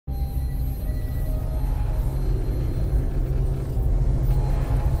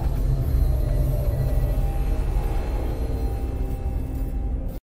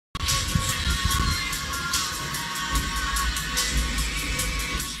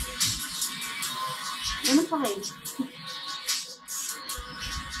Ganun pa rin.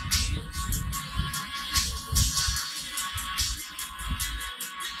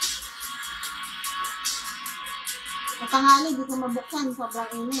 Tanghali, di ko mabuksan.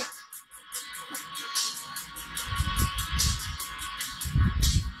 Sobrang init.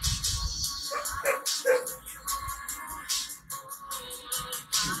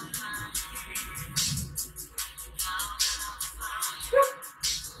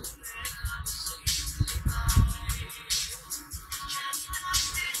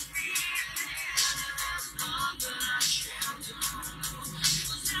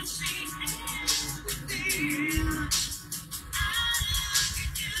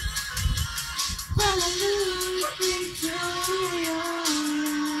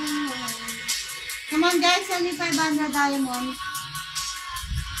 Come on guys, only 500 diamond.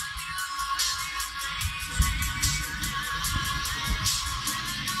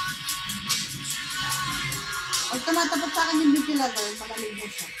 Pag tumatapos sa akin yung beautyhacks, magaling mo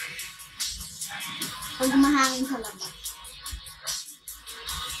siya. Pag mahangin sa labas.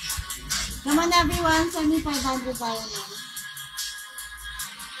 Come on everyone, only 500 diamond.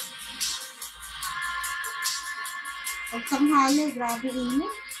 Pag tanghali, grabe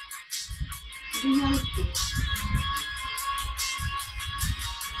init. Healthy.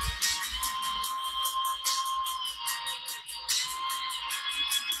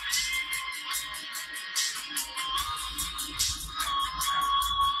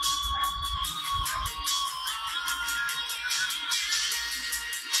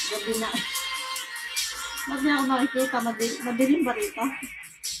 Gabi na. Huwag na ako makikita. Madilim ba rito?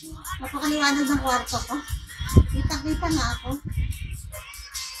 Napakaliwanag ng kwarto ko. Kita-kita na ako.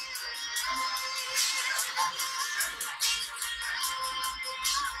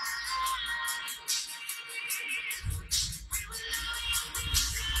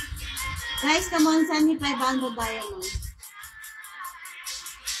 Guys, come on, send me 500 diamond.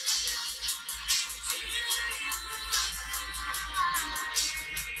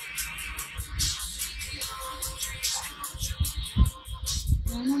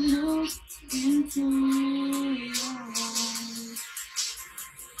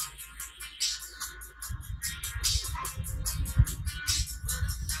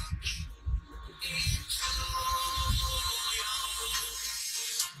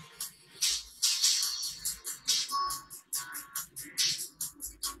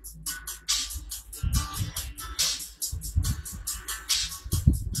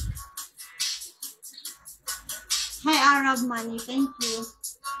 Hi, Arab Money. Thank you.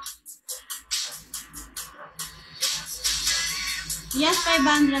 Yes,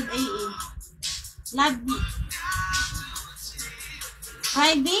 500 AE. Love you.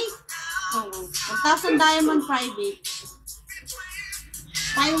 Private? Oh, 1,000 diamond private.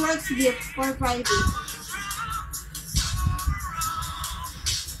 Fireworks gift for private.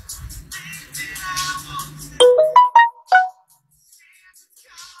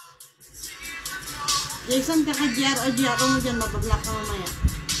 Jason, kaka-GR o GR mo dyan, mabagla ka mamaya.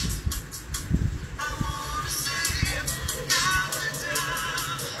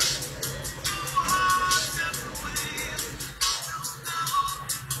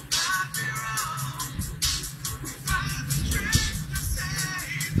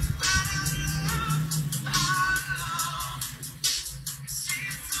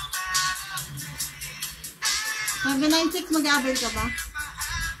 $796, mag-abel ka ba?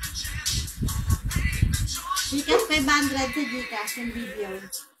 Gcash 500 sa Gcash yung video.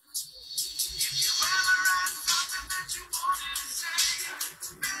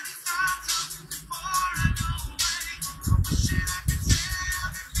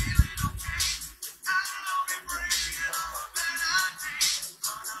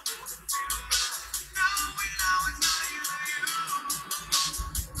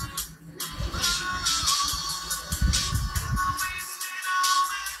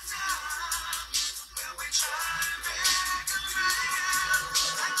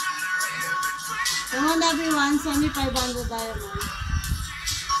 Come on everyone, send me 500 diamond.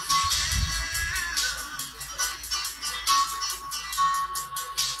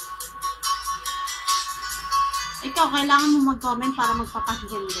 Ikaw, kailangan mo mag-comment para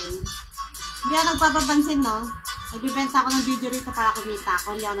magpapasigil din. Hindi ako nagpapapansin, no? Nagbibenta ako ng video rito para kumita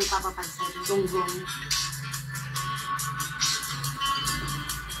ako. Hindi ako nagpapapansin. Gonggong.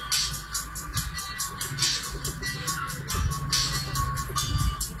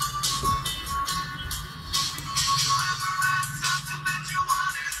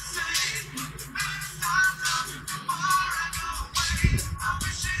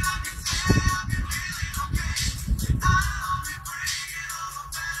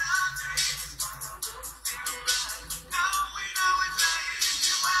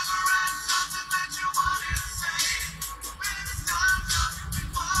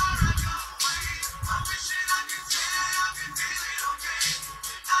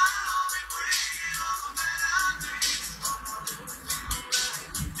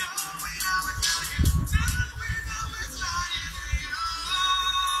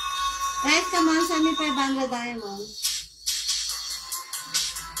 500 diamond.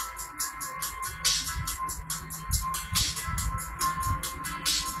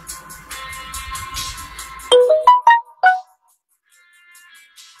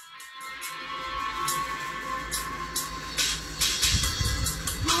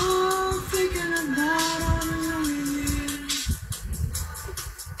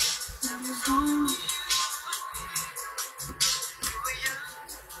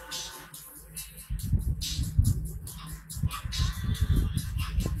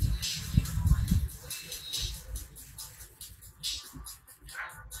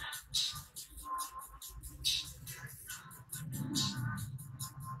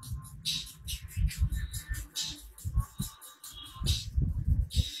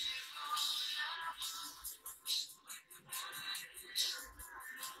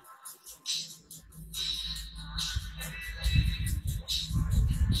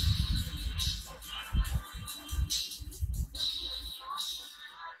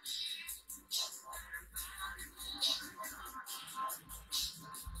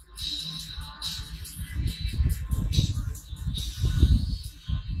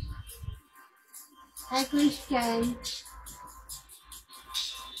 Hi, Christian.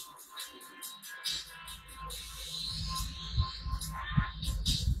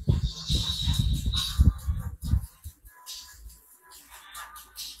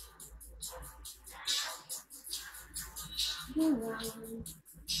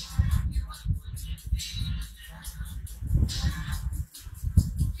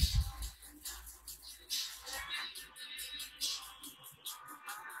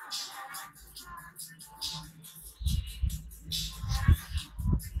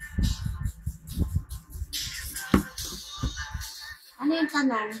 Ano yung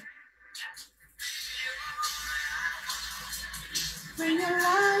tanong? When you're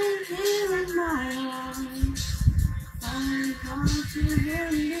lying here in my arms, I want to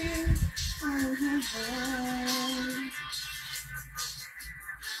believe I have heard.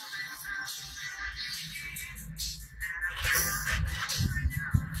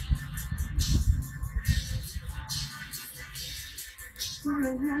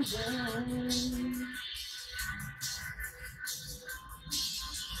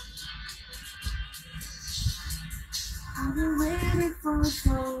 I've been waiting for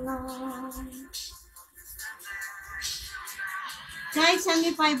so long. Guys, send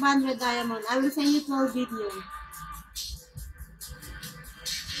me 500 diamond. I will send you 12 video.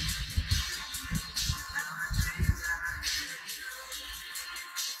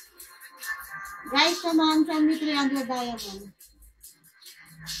 Guys, come on, send me 300 diamond.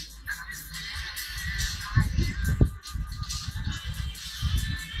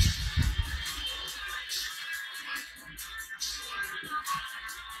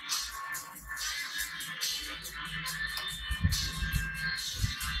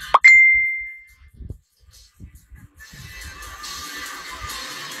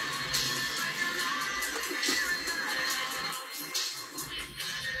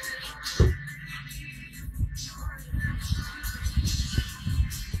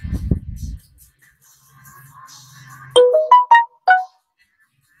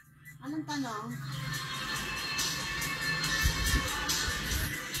 Anong tanong?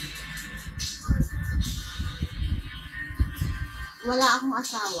 Wala akong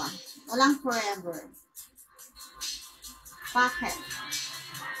asawa. Walang forever. Bakit?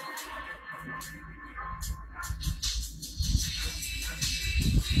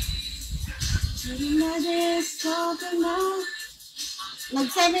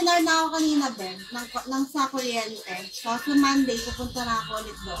 Nag-seminar na ako kanina, Ben, ng sa kuryente. So, sa Monday, pupunta na ako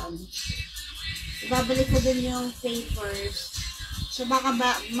ulit doon. Ibabalik ko din yung papers. So, baka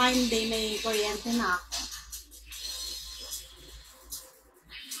Monday may kuryente na ako.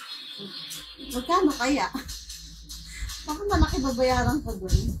 Magkano kaya? Baka malaki babayaran ko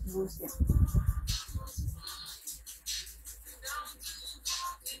doon. Buset.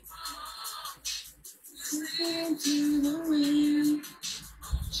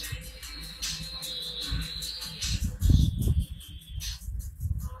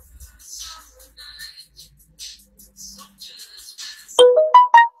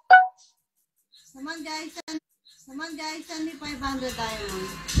 Come on guys, send me 500 diamond.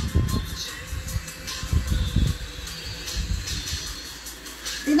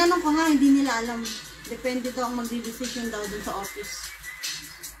 Tinanong ko nga, hindi nila alam. Depende daw ang magdi-decision daw dun sa office.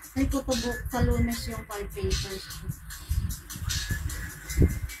 Ay ko to book sa Lunes yung 5 papers.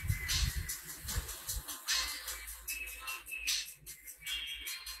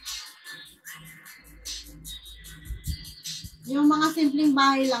 Yung mga simple simpleng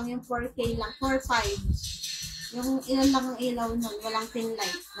bahay lang, yung 4K lang, 4.5. Yung ilan lang ang ilaw nun, walang pin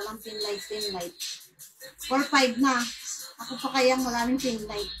light. Walang pin light. 4.5 na. Ako pa kayang maraming pin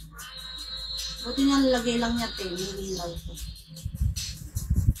light. Buti nga nalagay lang niya 10, yung ilaw ko.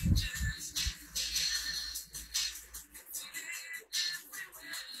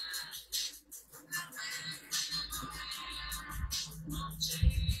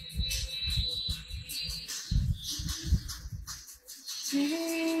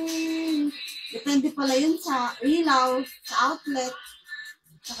 Depende pala yun sa ilaw, sa outlet,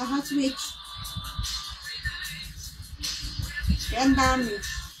 saka hot switch. Kaya ang dami.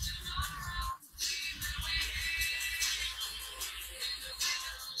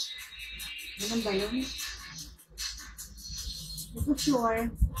 Ganun ba yun? Ito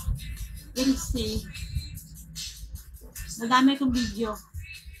sure. We'll see. Madami kong video.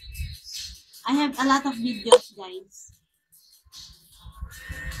 I have a lot of videos, guys.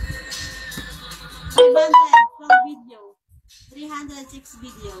 512 video. 306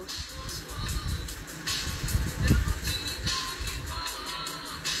 video.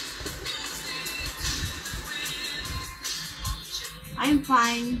 I'm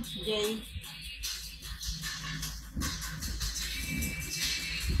fine, Jay.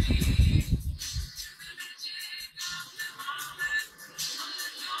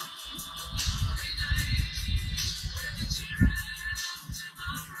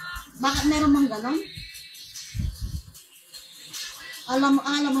 Bakit meron mang ganon? Alam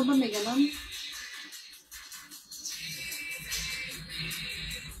mo ba may ganon?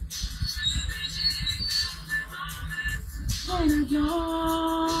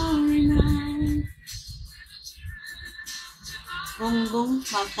 Gonggong,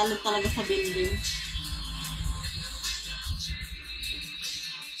 magtalog talaga sa building.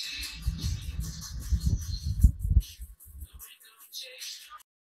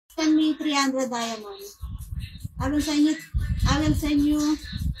 Send me 300 diamonds. I will send you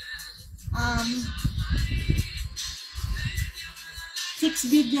 6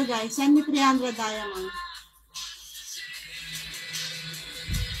 video, guys. Send me 300 diamonds.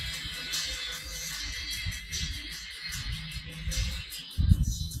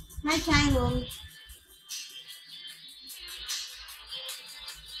 Hi, Chiron.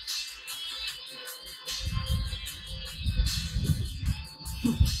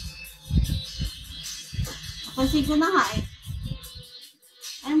 Pansin ko na nga eh.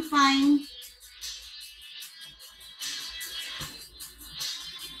 I'm fine.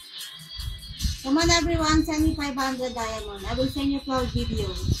 Come on everyone, send me 500 diamond. I will send you 12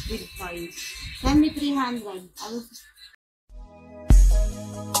 videos with toys. Send me 300. I will...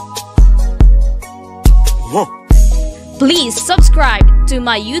 Please subscribe to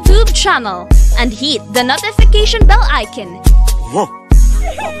my YouTube channel and hit the notification bell icon.